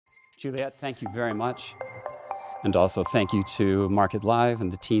Juliet, thank you very much. And also thank you to Market Live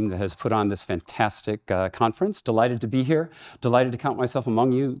and the team that has put on this fantastic conference. Delighted to be here. Delighted to count myself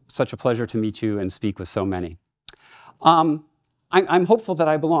among you. Such a pleasure to meet you and speak with so many. I'm hopeful that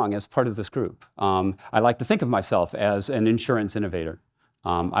I belong as part of this group. I like to think of myself as an insurance innovator.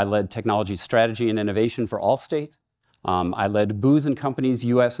 I led technology strategy and innovation for Allstate. I led Booz & Company's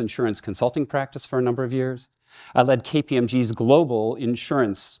U.S. insurance consulting practice for a number of years. I led KPMG's global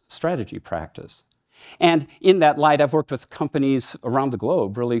insurance strategy practice. And in that light, I've worked with companies around the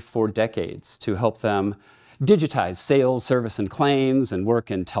globe really for decades to help them digitize sales, service, and claims, and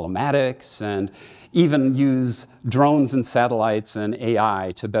work in telematics, and even use drones and satellites and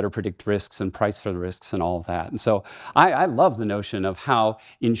AI to better predict risks and price for the risks and all of that. And so I love the notion of how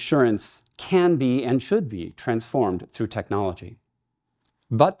insurance can be and should be transformed through technology.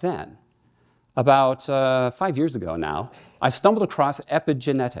 But then, about 5 years ago now, I stumbled across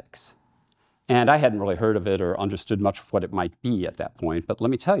epigenetics. And I hadn't really heard of it or understood much of what it might be at that point. But let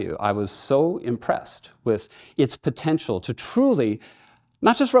me tell you, I was so impressed with its potential to truly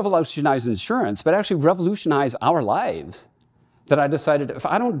not just revolutionize insurance, but actually revolutionize our lives, that I decided if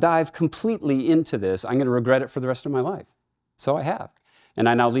I don't dive completely into this, I'm going to regret it for the rest of my life. So I have. And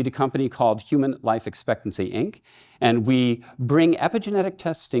I now lead a company called Human Life Expectancy, Inc. And we bring epigenetic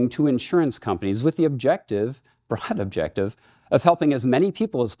testing to insurance companies with the objective, broad objective, of helping as many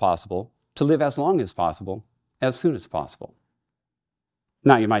people as possible to live as long as possible, as soon as possible.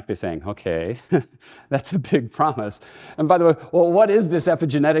 Now you might be saying, okay, that's a big promise. And by the way, well, what is this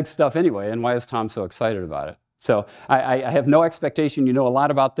epigenetic stuff anyway, and why is Tom so excited about it? So I have no expectation you know a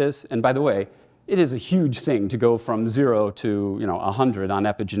lot about this, and by the way, it is a huge thing to go from 0 to 100 on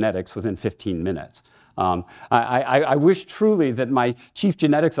epigenetics within 15 minutes. I wish truly that my chief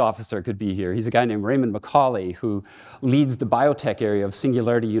genetics officer could be here. He's a guy named Raymond McCauley who leads the biotech area of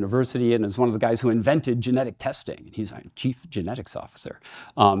Singularity University and is one of the guys who invented genetic testing. He's our chief genetics officer.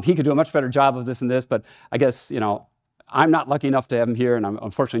 He could do a much better job of this and this, but I guess, I'm not lucky enough to have him here, and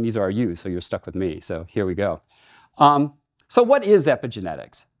unfortunately neither are you, so you're stuck with me. So here we go. So what is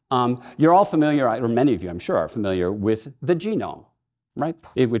epigenetics? You're all familiar, or many of you I'm sure are familiar with the genome. Right?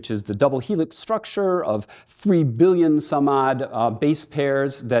 Which is the double helix structure of 3 billion some odd base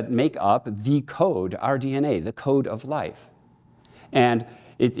pairs that make up the code, our DNA, the code of life. And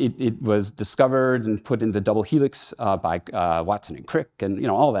it was discovered and put in the double helix by Watson and Crick and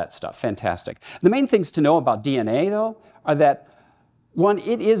all that stuff. Fantastic. The main things to know about DNA, though, are that, one,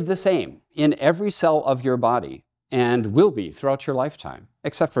 it is the same in every cell of your body and will be throughout your lifetime,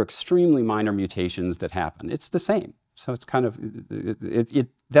 except for extremely minor mutations that happen. It's the same. So it's kind of,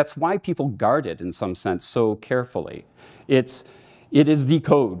 that's why people guard it in some sense so carefully. It is the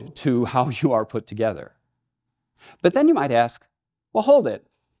code to how you are put together. But then you might ask, well, hold it.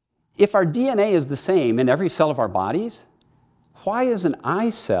 If our DNA is the same in every cell of our bodies, why is an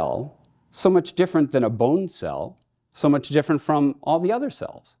eye cell so much different than a bone cell, so much different from all the other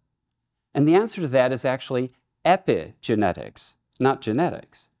cells? And the answer to that is actually epigenetics, not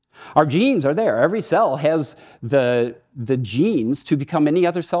genetics. Our genes are there. Every cell has the genes to become any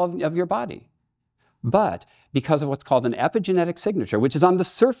other cell of your body. But because of what's called an epigenetic signature, which is on the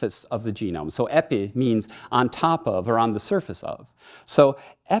surface of the genome. So epi means on top of or on the surface of. So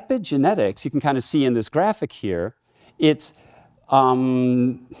epigenetics, you can kind of see in this graphic here, it's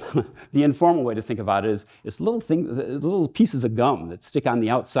the informal way to think about it is it's little pieces of gum that stick on the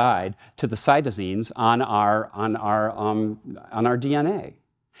outside to the cytosines on our DNA.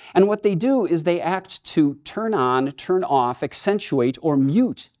 And what they do is they act to turn on, turn off, accentuate, or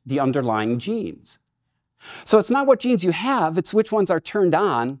mute the underlying genes. So it's not what genes you have, it's which ones are turned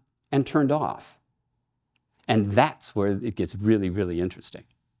on and turned off. And that's where it gets really, really interesting.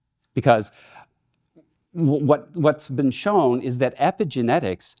 Because what's been shown is that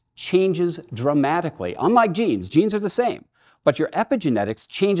epigenetics changes dramatically. Unlike genes, genes are the same, but your epigenetics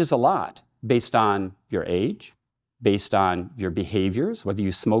changes a lot based on your age, based on your behaviors, whether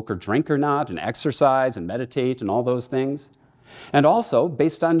you smoke or drink or not, and exercise and meditate and all those things. And also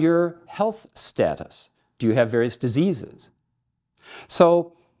based on your health status. Do you have various diseases?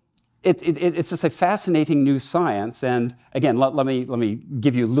 So it's just a fascinating new science. And again, let me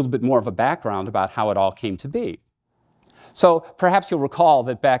give you a little bit more of a background about how it all came to be. So perhaps you'll recall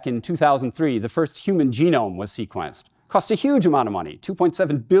that back in 2003, the first human genome was sequenced. It cost a huge amount of money,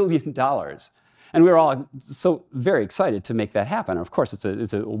 $2.7 billion. And we were all so very excited to make that happen. Of course,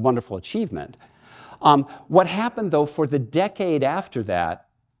 it's a wonderful achievement. What happened, though, for the decade after that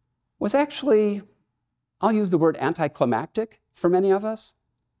was actually, I'll use the word anticlimactic for many of us.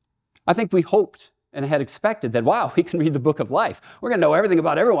 I think we hoped and had expected that, wow, we can read the book of life. We're going to know everything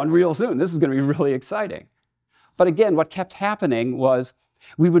about everyone real soon. This is going to be really exciting. But again, what kept happening was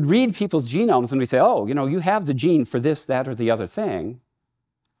we would read people's genomes and we say, oh, you know, you have the gene for this, that, or the other thing.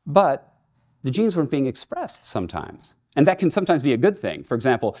 But the genes weren't being expressed sometimes. And that can sometimes be a good thing. For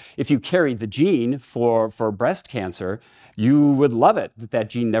example, if you carry the gene for breast cancer, you would love it that that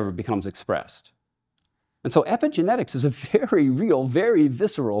gene never becomes expressed. And so epigenetics is a very real, very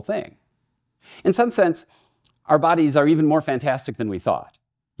visceral thing. In some sense, our bodies are even more fantastic than we thought.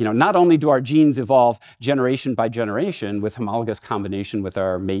 You know, not only do our genes evolve generation by generation with homologous combination with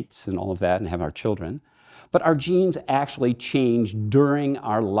our mates and all of that and have our children, but our genes actually change during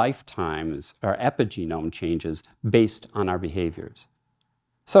our lifetimes. Our epigenome changes based on our behaviors.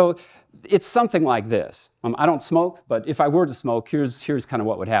 So it's something like this. I don't smoke, but if I were to smoke, here's kind of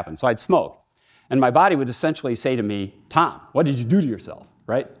what would happen. So I'd smoke, and my body would essentially say to me, Tom, what did you do to yourself,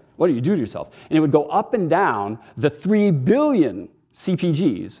 right? What did you do to yourself? And it would go up and down the 3 billion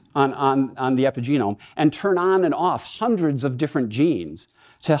CPGs on the epigenome and turn on and off hundreds of different genes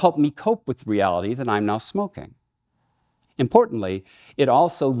to help me cope with the reality that I'm now smoking. Importantly, it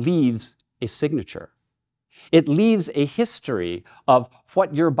also leaves a signature. It leaves a history of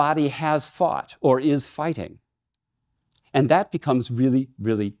what your body has fought or is fighting. And that becomes really,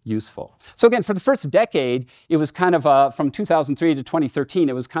 really useful. So again, for the first decade, it was kind of from 2003 to 2013,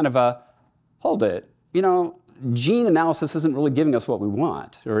 it was kind of a, hold it, you know, gene analysis isn't really giving us what we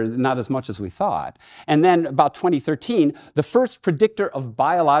want, or not as much as we thought. And then about 2013, the first predictor of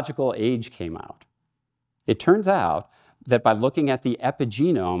biological age came out. It turns out that by looking at the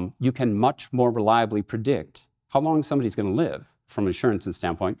epigenome, you can much more reliably predict how long somebody's going to live from an insurance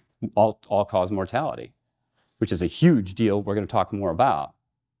standpoint, all-cause mortality, which is a huge deal we're going to talk more about.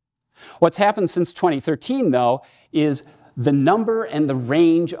 What's happened since 2013, though, is the number and the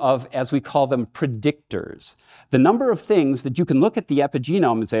range of, as we call them, predictors. The number of things that you can look at the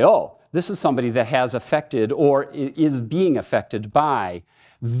epigenome and say, oh, this is somebody that has affected or is being affected by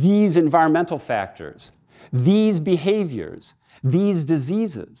these environmental factors, these behaviors, these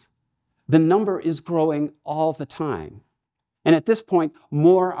diseases. The number is growing all the time. And at this point,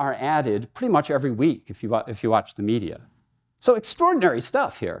 more are added pretty much every week if you watch the media. So extraordinary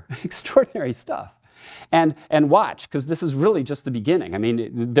stuff here, extraordinary stuff. And watch, because this is really just the beginning. I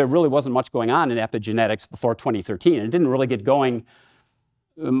mean, there really wasn't much going on in epigenetics before 2013. And it didn't really get going,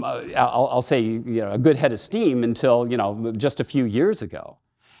 I'll say, you know, a good head of steam until, you know, just a few years ago.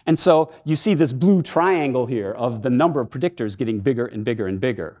 And so you see this blue triangle here of the number of predictors getting bigger and bigger and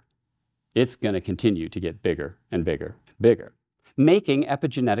bigger. It's going to continue to get bigger and bigger and bigger, making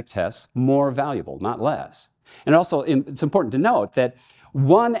epigenetic tests more valuable, not less. And also, it's important to note that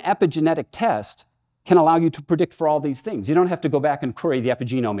one epigenetic test can allow you to predict for all these things. You don't have to go back and query the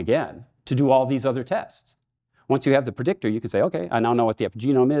epigenome again to do all these other tests. Once you have the predictor, you can say, okay, I now know what the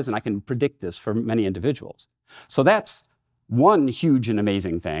epigenome is, and I can predict this for many individuals. So that's one huge and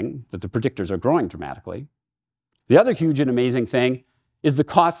amazing thing, that the predictors are growing dramatically. The other huge and amazing thing is the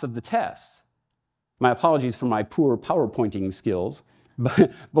cost of the tests. My apologies for my poor PowerPointing skills,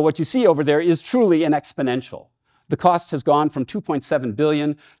 but what you see over there is truly an exponential. The cost has gone from $2.7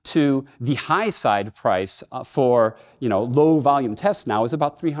 billion to the high side price for low volume tests now is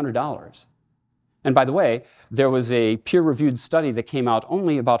about $300. And by the way, there was a peer-reviewed study that came out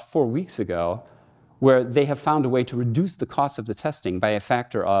only about 4 weeks ago where they have found a way to reduce the cost of the testing by a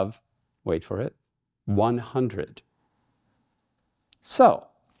factor of, wait for it, 100. So,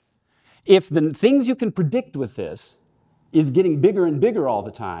 if the things you can predict with this is getting bigger and bigger all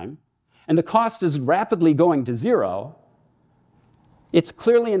the time, and the cost is rapidly going to zero, it's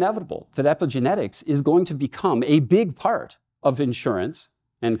clearly inevitable that epigenetics is going to become a big part of insurance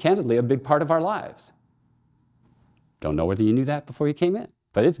and, candidly, a big part of our lives. Don't know whether you knew that before you came in,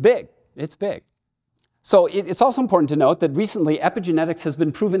 but it's big. It's big. So it's also important to note that recently epigenetics has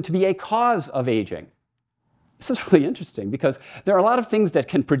been proven to be a cause of aging. This is really interesting because there are a lot of things that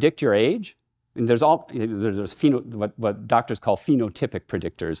can predict your age. And there's what doctors call phenotypic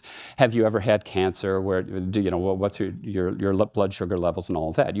predictors. Have you ever had cancer? What's your blood sugar levels and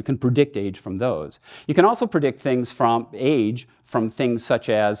all of that? You can predict age from those. You can also predict things from age from things such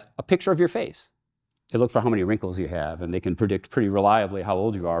as a picture of your face. They look for how many wrinkles you have, and they can predict pretty reliably how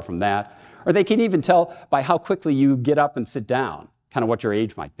old you are from that. Or they can even tell by how quickly you get up and sit down, kind of what your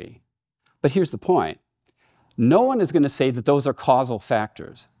age might be. But here's the point. No one is going to say that those are causal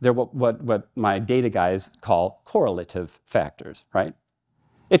factors. They're what my data guys call correlative factors, right?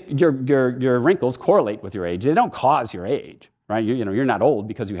 Your wrinkles correlate with your age. They don't cause your age, right? You're not old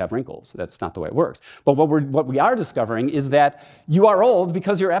because you have wrinkles. That's not the way it works. But what we are discovering is that you are old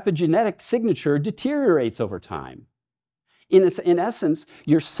because your epigenetic signature deteriorates over time. In essence,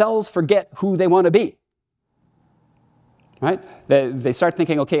 your cells forget who they want to be, right? They start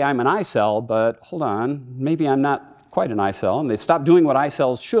thinking, okay, I'm an eye cell, but hold on, maybe I'm not quite an eye cell, and they stop doing what eye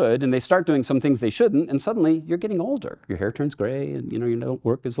cells should, and they start doing some things they shouldn't, and suddenly you're getting older. Your hair turns gray, and you don't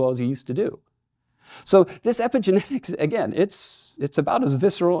work as well as you used to do. So this epigenetics, again, it's about as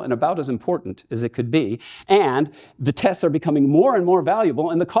visceral and about as important as it could be, and the tests are becoming more and more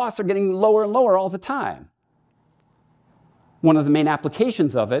valuable, and the costs are getting lower and lower all the time. One of the main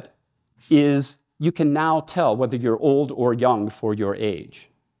applications of it is you can now tell whether you're old or young for your age.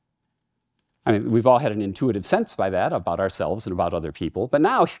 I mean, we've all had an intuitive sense by that about ourselves and about other people, but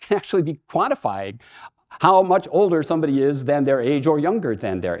now you can actually be quantifying how much older somebody is than their age or younger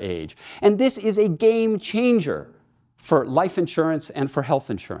than their age. And this is a game changer for life insurance and for health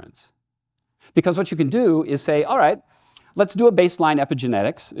insurance. Because what you can do is say, all right, let's do a baseline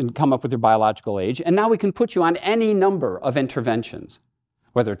epigenetics and come up with your biological age, and now we can put you on any number of interventions,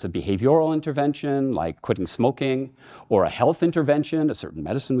 whether it's a behavioral intervention like quitting smoking, or a health intervention, a certain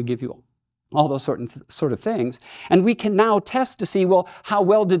medicine we give you, all those sort of things. And we can now test to see, well, how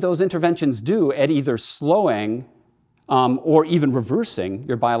well did those interventions do at either slowing or even reversing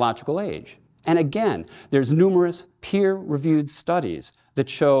your biological age? And again, there's numerous peer-reviewed studies that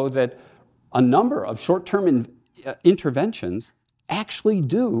show that a number of short-term interventions actually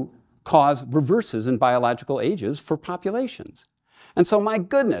do cause reverses in biological ages for populations. And so, my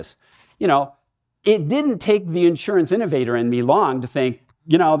goodness, it didn't take the insurance innovator in me long to think,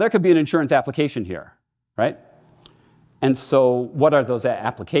 there could be an insurance application here, right? And so what are those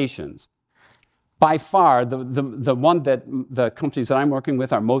applications? By far, the one that the companies that I'm working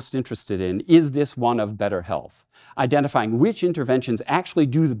with are most interested in is this one of better health, identifying which interventions actually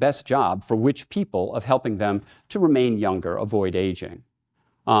do the best job for which people of helping them to remain younger, avoid aging.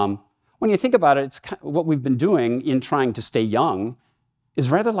 When you think about it, it's what we've been doing in trying to stay young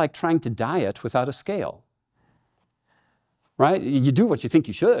is rather like trying to diet without a scale. Right? You do what you think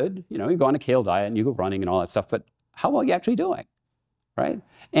you should. You go on a kale diet and you go running and all that stuff, but how well are you actually doing? Right?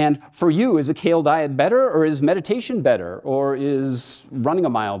 And for you, is a kale diet better, or is meditation better, or is running a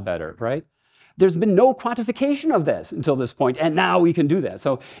mile better, right? There's been no quantification of this until this point, and now we can do that.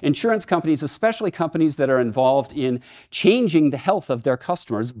 So insurance companies, especially companies that are involved in changing the health of their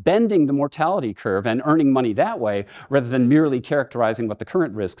customers, bending the mortality curve and earning money that way, rather than merely characterizing what the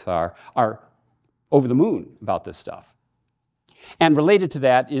current risks are over the moon about this stuff. And related to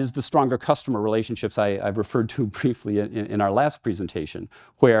that is the stronger customer relationships I've referred to briefly in our last presentation,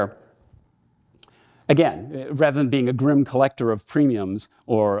 where, again, rather than being a grim collector of premiums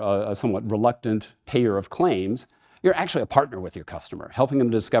or a somewhat reluctant payer of claims, you're actually a partner with your customer, helping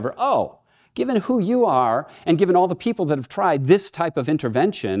them to discover, oh, given who you are and given all the people that have tried this type of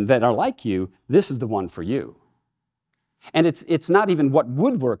intervention that are like you, this is the one for you. And it's not even what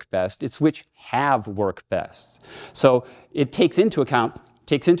would work best, it's which have worked best. So it takes into account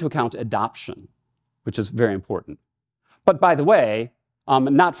adoption, which is very important. But by the way,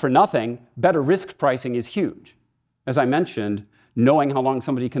 not for nothing, better risk pricing is huge. As I mentioned, knowing how long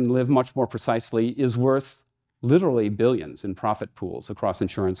somebody can live much more precisely is worth literally billions in profit pools across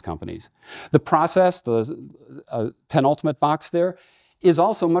insurance companies. The process, the penultimate box there, is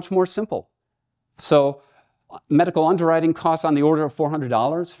also much more simple. So medical underwriting costs on the order of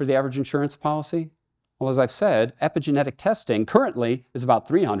 $400 for the average insurance policy. Well, as I've said, epigenetic testing currently is about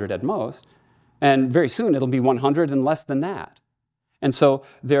 $300 at most, and very soon it'll be $100 and less than that. And so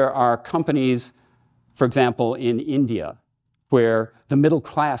there are companies, for example, in India, where the middle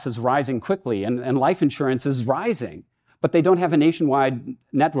class is rising quickly and life insurance is rising, but they don't have a nationwide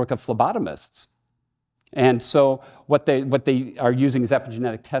network of phlebotomists. And so what they are using is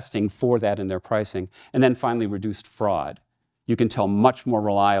epigenetic testing for that in their pricing. And then finally, reduced fraud. You can tell much more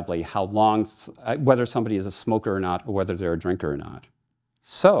reliably how long, whether somebody is a smoker or not, or whether they're a drinker or not.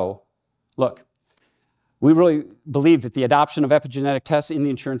 So, look, we really believe that the adoption of epigenetic tests in the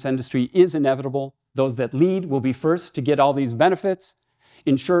insurance industry is inevitable. Those that lead will be first to get all these benefits.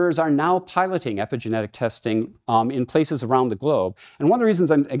 Insurers are now piloting epigenetic testing in places around the globe. And one of the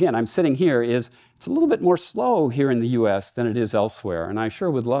reasons, I'm sitting here is it's a little bit more slow here in the US than it is elsewhere. And I sure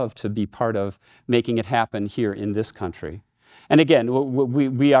would love to be part of making it happen here in this country. And again,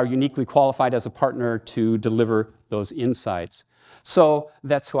 we are uniquely qualified as a partner to deliver those insights. So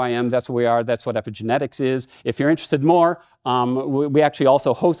that's who I am, that's who we are, that's what epigenetics is. If you're interested more, we actually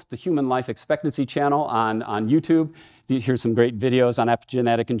also host the Human Life Expectancy channel on YouTube. Here's some great videos on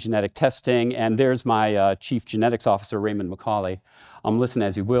epigenetic and genetic testing, and there's my Chief Genetics Officer, Raymond McCauley. Listen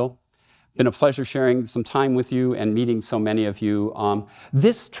as you will. Been a pleasure sharing some time with you and meeting so many of you.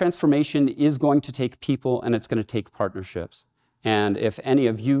 This transformation is going to take people, and it's going to take partnerships. And if any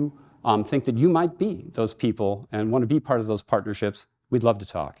of you think that you might be those people and want to be part of those partnerships, we'd love to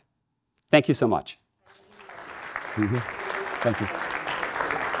talk. Thank you so much. Mm-hmm. Thank you.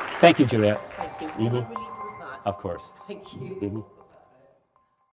 Thank you, Juliet. Thank you. Mm-hmm. Of course. Thank you. Mm-hmm.